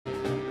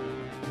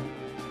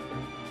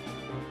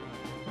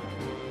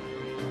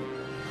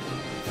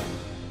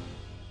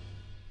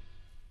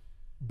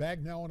back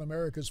now on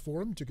America's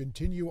Forum to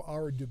continue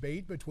our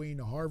debate between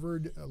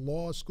Harvard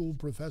Law School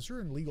professor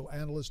and legal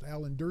analyst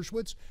Alan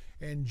Dershowitz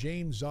and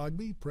James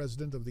Zogby,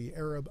 president of the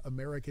Arab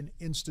American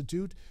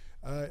Institute.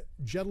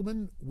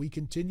 Gentlemen, we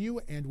continue,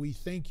 and we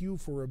thank you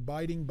for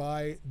abiding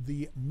by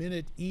the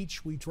minute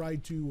each we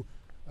tried to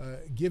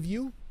give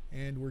you,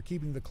 and we're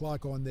keeping the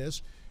clock on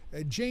this.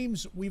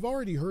 James, we've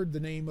already heard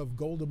the name of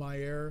Golda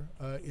Meir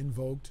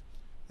invoked,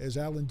 as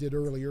Alan did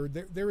earlier.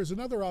 There is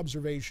another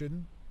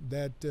observation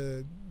that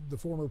the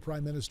former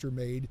prime minister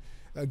made.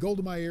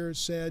 Golda Meir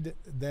said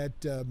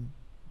that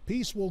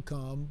peace will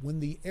come when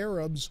the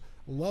Arabs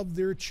love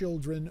their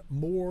children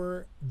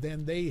more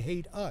than they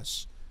hate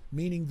us,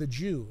 meaning the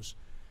Jews.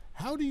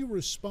 How do you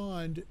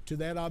respond to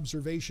that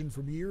observation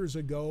from years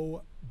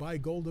ago by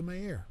Golda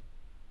Meir?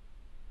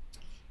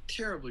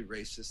 Terribly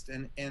racist,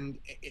 and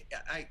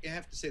I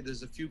have to say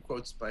there's a few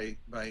quotes by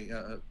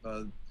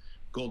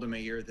Golda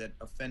Meir that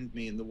offend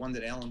me, and the one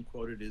that Alan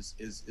quoted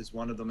is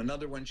one of them.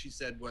 Another one she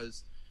said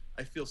was,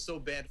 "I feel so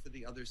bad for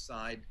the other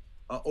side.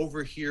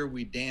 Over here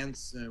we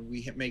dance,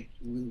 we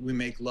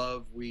make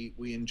love, we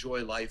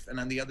enjoy life, and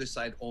on the other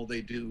side all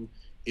they do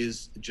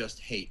is just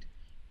hate."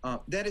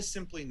 That is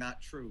simply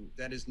not true.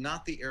 That is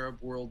not the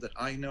Arab world that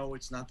I know.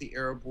 It's not the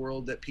Arab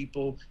world that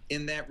people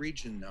in that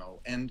region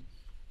know, and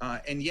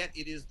yet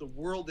it is the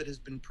world that has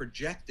been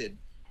projected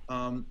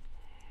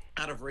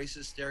out of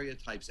racist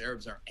stereotypes.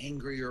 Arabs are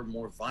angrier,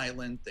 more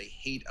violent, they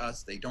hate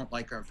us, they don't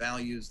like our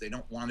values, they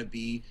don't want to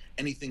be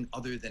anything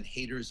other than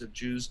haters of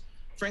Jews.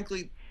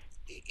 Frankly,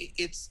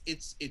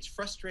 it's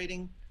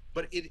frustrating,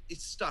 but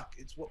it's stuck.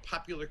 It's what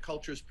popular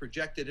culture has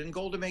projected, and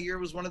Golda Meir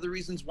was one of the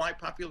reasons why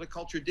popular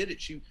culture did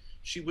it.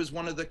 She was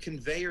one of the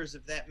conveyors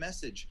of that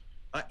message.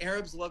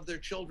 Arabs love their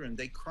children.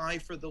 They cry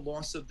for the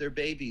loss of their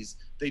babies.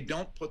 They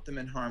don't put them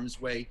in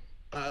harm's way,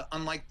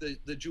 unlike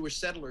the Jewish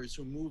settlers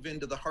who move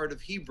into the heart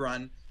of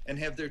Hebron and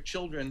have their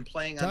children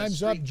playing on a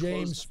street. Time's up,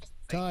 James.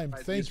 Time.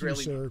 Thank you,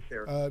 sir.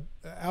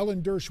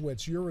 Alan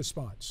Dershowitz, your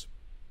response.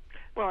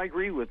 Well, I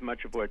agree with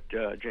much of what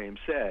James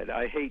said.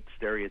 I hate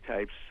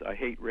stereotypes. I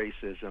hate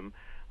racism.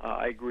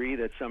 I agree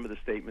that some of the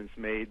statements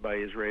made by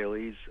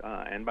Israelis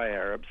and by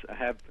Arabs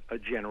have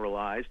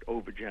generalized,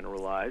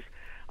 overgeneralized.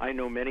 I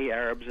know many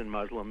Arabs and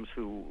Muslims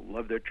who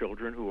love their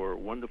children, who are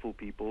wonderful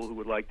people, who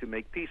would like to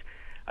make peace.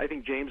 I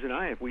think James and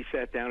I, if we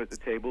sat down at the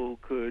table,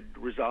 could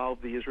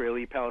resolve the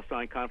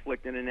Israeli-Palestine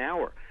conflict in an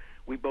hour.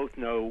 We both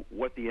know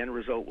what the end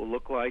result will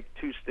look like: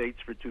 2 states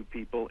for 2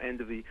 people, end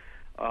of the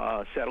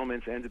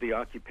settlements, end of the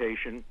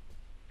occupation,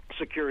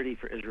 security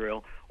for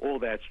Israel. All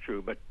that's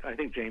true. But I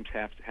think James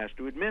has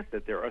to admit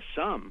that there are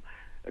some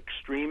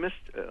extremist,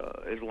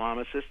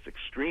 Islamicists,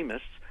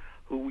 extremists,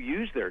 who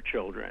use their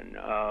children.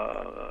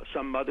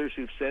 Some mothers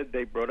who've said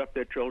they brought up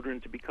their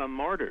children to become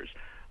martyrs.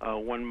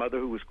 One mother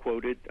who was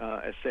quoted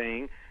as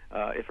saying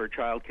if her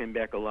child came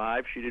back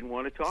alive, she didn't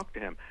want to talk to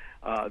him.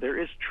 There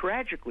is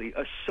tragically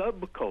a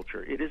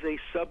subculture, it is a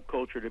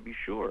subculture to be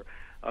sure,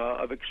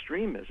 of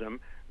extremism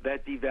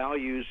that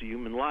devalues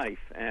human life.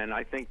 And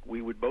I think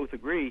we would both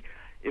agree,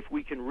 if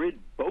we can rid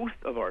both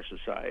of our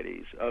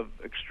societies of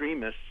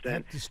extremists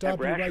and have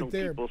rational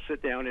people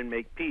sit down and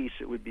make peace,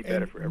 it would be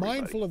better for everybody.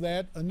 Mindful of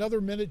that, another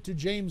minute to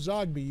James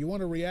Zogby. You want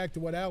to react to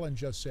what Alan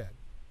just said?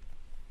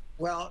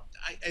 Well,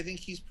 I think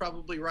he's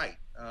probably right.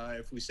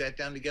 If we sat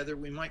down together,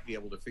 we might be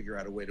able to figure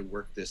out a way to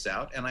work this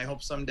out. And I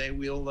hope someday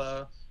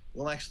we'll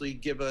actually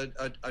give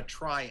a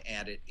try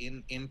at it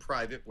in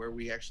private, where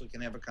we actually can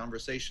have a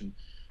conversation.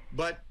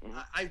 But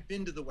I've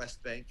been to the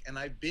West Bank, and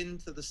I've been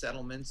to the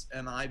settlements,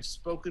 and I've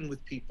spoken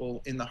with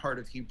people in the heart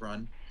of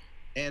Hebron.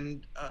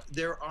 And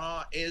there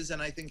is,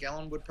 and I think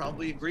Alan would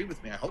probably agree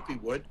with me, I hope he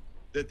would,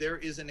 that there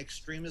is an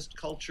extremist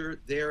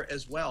culture there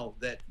as well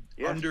that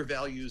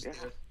undervalues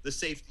the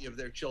safety of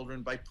their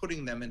children by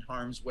putting them in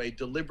harm's way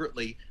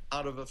deliberately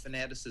out of a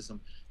fanaticism.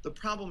 The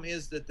problem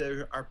is that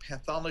there are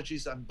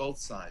pathologies on both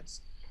sides.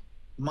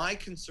 My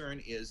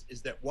concern is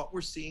that what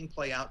we're seeing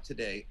play out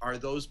today are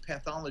those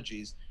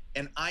pathologies,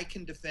 and I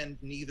can defend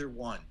neither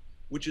one,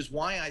 which is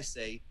why I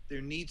say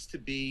there needs to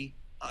be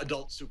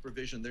adult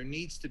supervision. There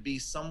needs to be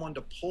someone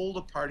to pull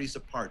the parties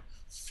apart,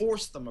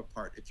 force them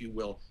apart, if you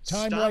will.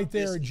 Time right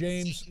there,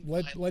 James.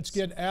 Let's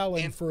get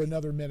Alan for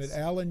another minute.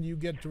 Alan, you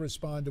get to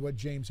respond to what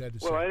James had to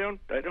say. Well,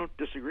 I don't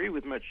disagree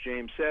with much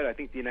James said. I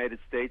think the United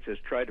States has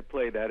tried to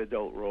play that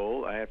adult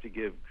role. I have to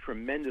give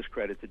tremendous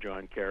credit to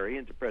John Kerry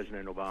and to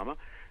President Obama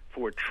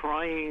for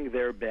trying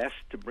their best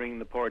to bring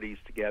the parties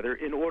together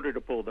in order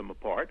to pull them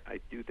apart. I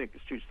do think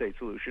this 2-state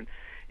solution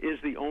is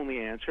the only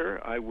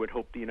answer. I would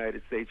hope the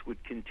United States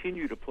would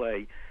continue to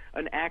play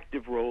an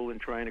active role in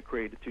trying to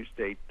create a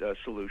 2-state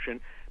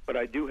solution. But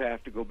I do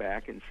have to go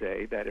back and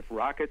say that if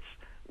rockets,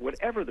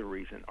 whatever the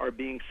reason, are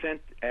being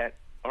sent at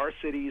our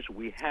cities,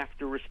 we have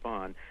to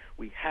respond.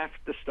 We have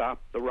to stop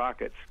the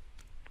rockets.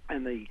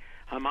 And the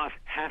Hamas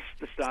has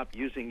to stop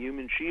using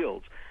human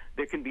shields.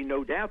 There can be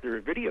no doubt, there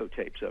are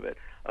videotapes of it,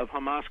 of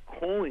Hamas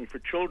calling for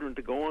children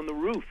to go on the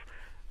roof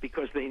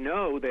because they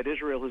know that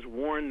Israel has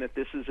warned that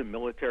this is a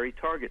military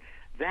target.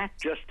 That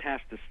just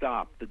has to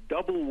stop. The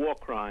double war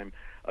crime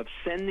of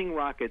sending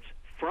rockets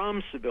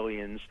from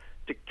civilians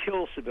to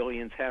kill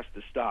civilians has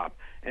to stop.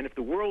 And if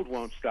the world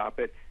won't stop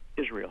it,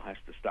 Israel has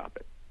to stop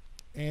it.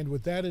 And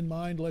with that in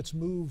mind, let's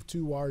move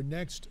to our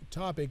next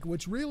topic,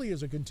 which really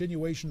is a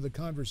continuation of the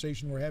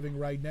conversation we're having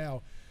right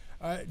now.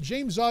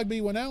 James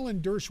Zogby, when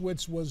Alan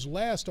Dershowitz was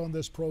last on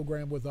this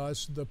program with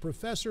us, the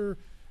professor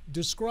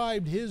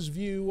described his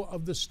view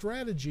of the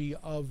strategy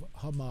of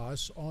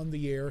Hamas on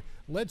the air.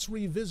 Let's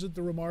revisit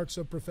the remarks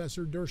of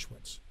Professor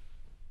Dershowitz.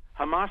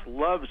 Hamas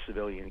loves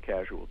civilian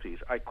casualties.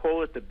 I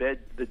call it the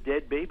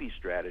dead baby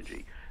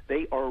strategy.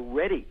 They are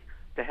ready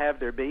to have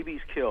their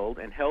babies killed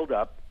and held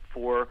up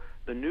for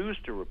the news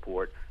to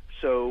report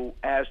so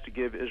as to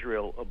give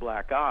Israel a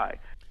black eye.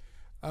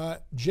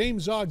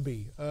 James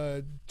Zogby,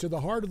 to the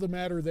heart of the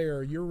matter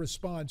there, your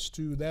response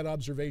to that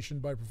observation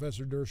by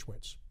Professor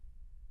Dershowitz.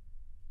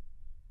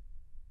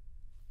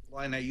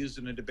 Line I used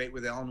in a debate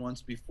with Alan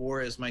once before,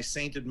 as my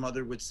sainted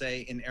mother would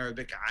say in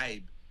Arabic,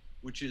 aib,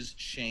 which is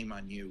shame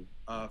on you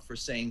for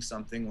saying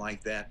something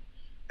like that.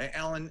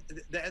 Alan,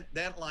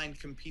 that line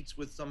competes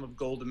with some of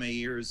Golda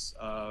Meir's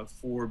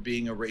for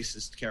being a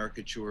racist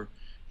caricature.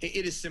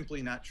 It is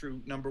simply not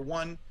true. Number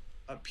one,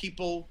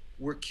 people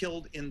were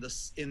killed in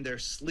their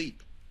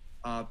sleep.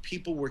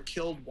 People were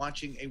killed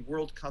watching a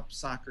World Cup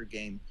soccer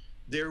game.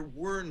 There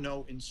were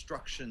no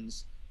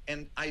instructions.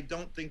 And I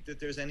don't think that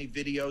there's any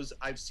videos.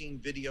 I've seen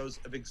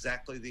videos of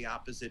exactly the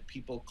opposite,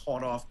 people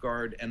caught off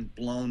guard and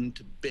blown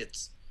to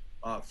bits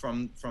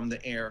from the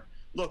air.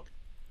 Look,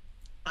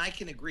 I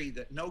can agree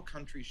that no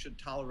country should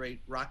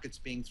tolerate rockets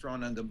being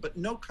thrown on them, but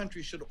no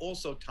country should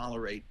also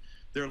tolerate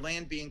their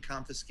land being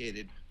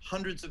confiscated,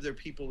 hundreds of their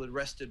people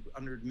arrested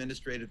under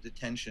administrative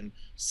detention,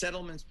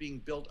 settlements being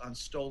built on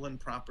stolen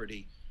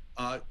property,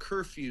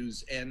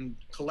 curfews and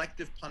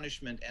collective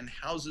punishment, and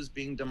houses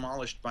being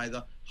demolished by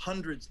the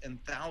hundreds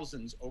and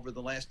thousands over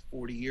the last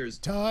 40 years.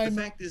 Time.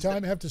 The fact is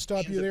I have to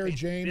stop you there,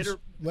 James.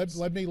 Bitter...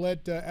 Let me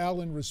let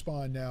Alan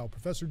respond now.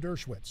 Professor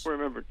Dershowitz.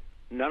 Remember,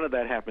 none of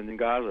that happened in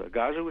Gaza.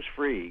 Gaza was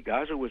free.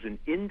 Gaza was an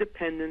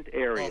independent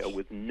area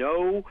with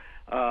no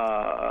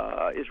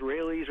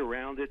Israelis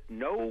around it,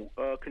 no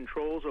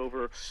controls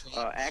over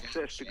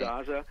access to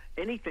Gaza.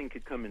 Anything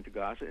could come into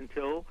Gaza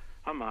until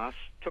Hamas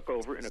took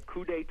over in a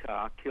coup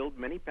d'etat, killed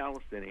many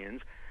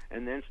Palestinians,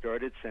 and then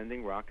started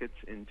sending rockets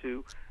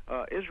into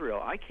Israel.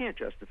 I can't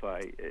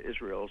justify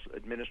Israel's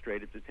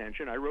administrative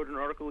detention. I wrote an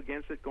article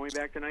against it going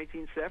back to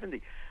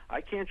 1970.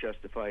 I can't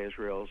justify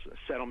Israel's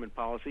settlement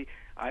policy.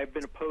 I've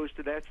been opposed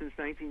to that since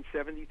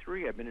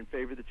 1973. I've been in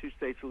favor of the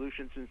two-state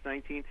solution since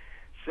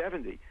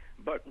 1970.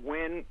 But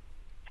when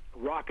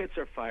rockets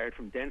are fired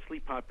from densely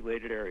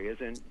populated areas,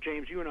 and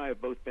James, you and I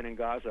have both been in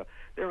Gaza,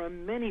 there are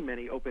many,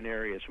 many open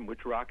areas from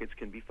which rockets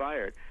can be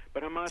fired,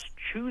 but Hamas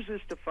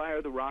chooses to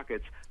fire the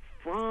rockets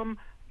from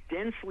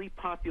densely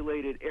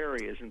populated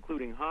areas,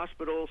 including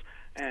hospitals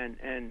and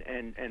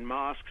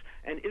mosques,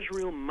 and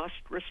Israel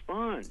must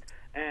respond.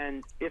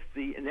 And if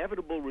the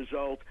inevitable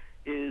result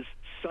is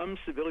some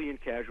civilian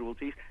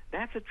casualties,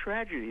 that's a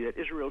tragedy that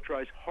Israel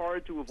tries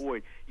hard to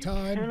avoid. You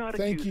cannot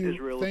accuse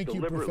Israel of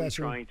deliberately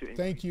trying to...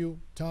 Thank you.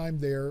 Time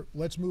there.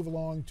 Let's move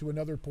along to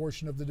another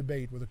portion of the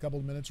debate with a couple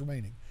of minutes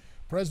remaining.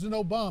 President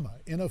Obama,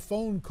 in a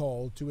phone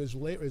call to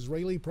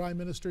Israeli Prime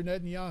Minister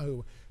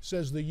Netanyahu,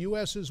 says the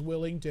U.S. is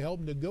willing to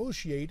help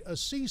negotiate a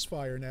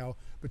ceasefire now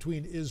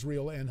between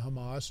Israel and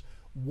Hamas.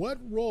 What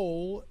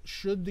role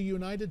should the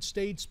United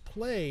States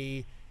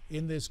play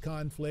in this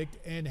conflict,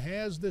 and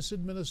has this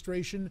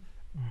administration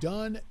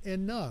done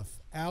enough?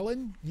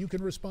 Alan, you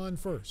can respond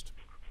first.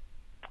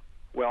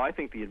 Well, I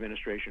think the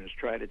administration has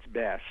tried its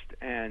best,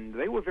 and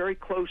they were very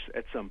close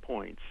at some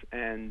points.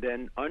 And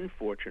then,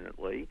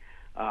 unfortunately,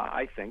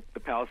 I think the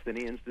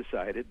Palestinians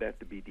decided that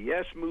the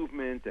BDS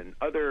movement and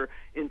other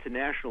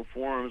international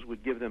forums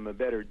would give them a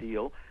better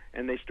deal,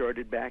 and they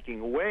started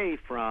backing away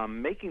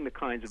from making the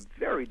kinds of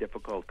very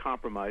difficult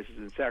compromises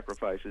and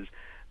sacrifices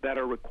that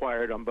are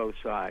required on both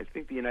sides. I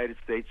think the United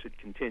States should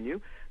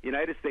continue. The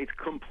United States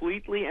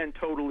completely and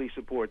totally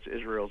supports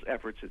Israel's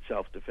efforts at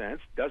self-defense,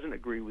 doesn't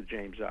agree with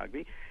James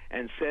Zogby,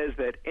 and says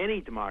that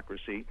any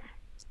democracy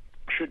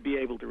should be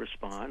able to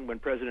respond. When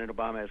President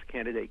Obama as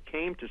candidate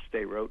came to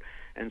Sderot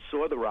and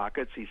saw the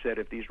rockets, he said,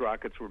 if these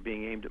rockets were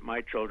being aimed at my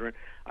children,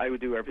 I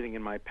would do everything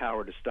in my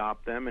power to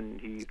stop them,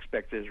 and he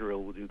expects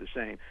Israel will do the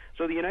same.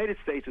 So the United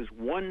States is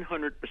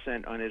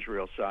 100% on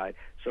Israel's side.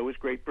 So is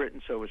Great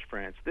Britain, so is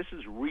France. This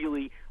is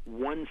really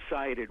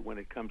one-sided when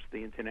it comes to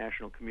the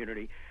international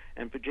community.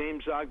 And for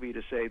James Zogby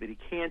to say that he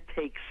can't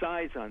take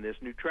sides on this,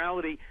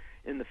 neutrality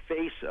in the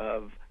face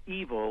of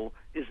evil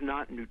is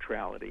not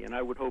neutrality, and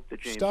I would hope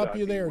that James Stop Zogby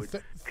you there. would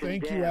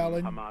Thank you, condemn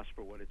Alan. Hamas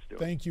for what it's doing.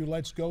 Thank you.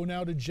 Let's go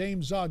now to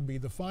James Zogby.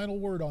 The final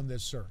word on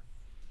this, sir.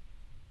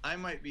 I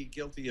might be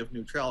guilty of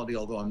neutrality,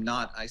 although I'm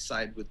not. I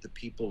side with the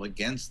people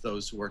against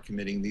those who are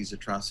committing these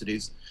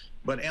atrocities.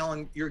 But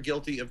Alan, you're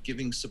guilty of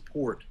giving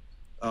support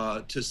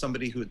to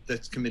somebody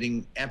that's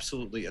committing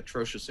absolutely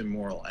atrocious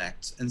immoral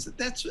acts, and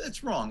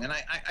that's wrong. And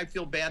I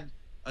feel bad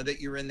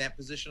that you're in that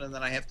position, and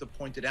then I have to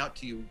point it out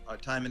to you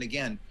time and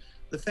again.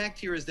 The fact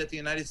here is that the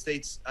United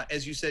States,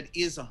 as you said,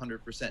 is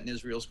 100% in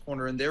Israel's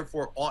corner and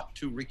therefore ought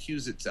to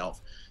recuse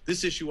itself.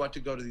 This issue ought to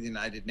go to the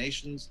United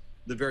Nations,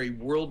 the very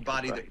world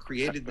body that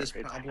created this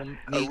problem.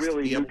 A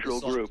really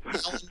neutral group.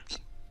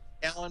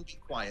 Alan, be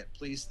quiet,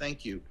 please.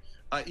 Thank you.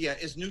 Yeah,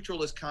 as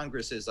neutral as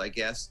Congress is, I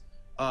guess.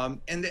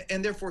 And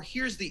therefore,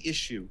 here's the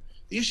issue.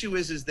 The issue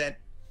is that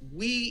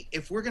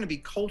if we're going to be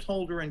coat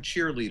holder and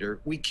cheerleader,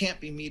 we can't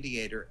be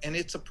mediator, and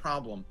it's a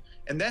problem.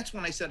 And that's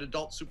when I said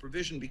adult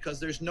supervision, because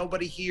there's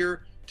nobody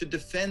here to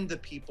defend the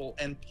people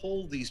and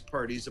pull these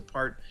parties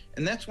apart.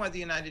 And that's why the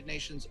United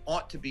Nations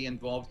ought to be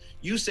involved.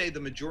 You say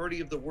the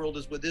majority of the world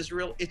is with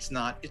Israel. It's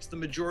not. It's the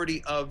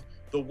majority of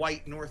the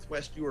white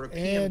Northwest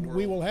European world.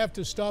 We will have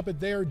to stop it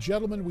there.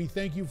 Gentlemen, we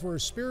thank you for a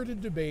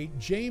spirited debate.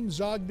 James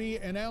Zogby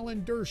and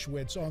Alan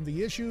Dershowitz on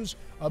the issues.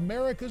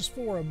 America's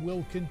Forum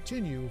will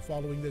continue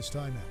following this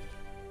timeout.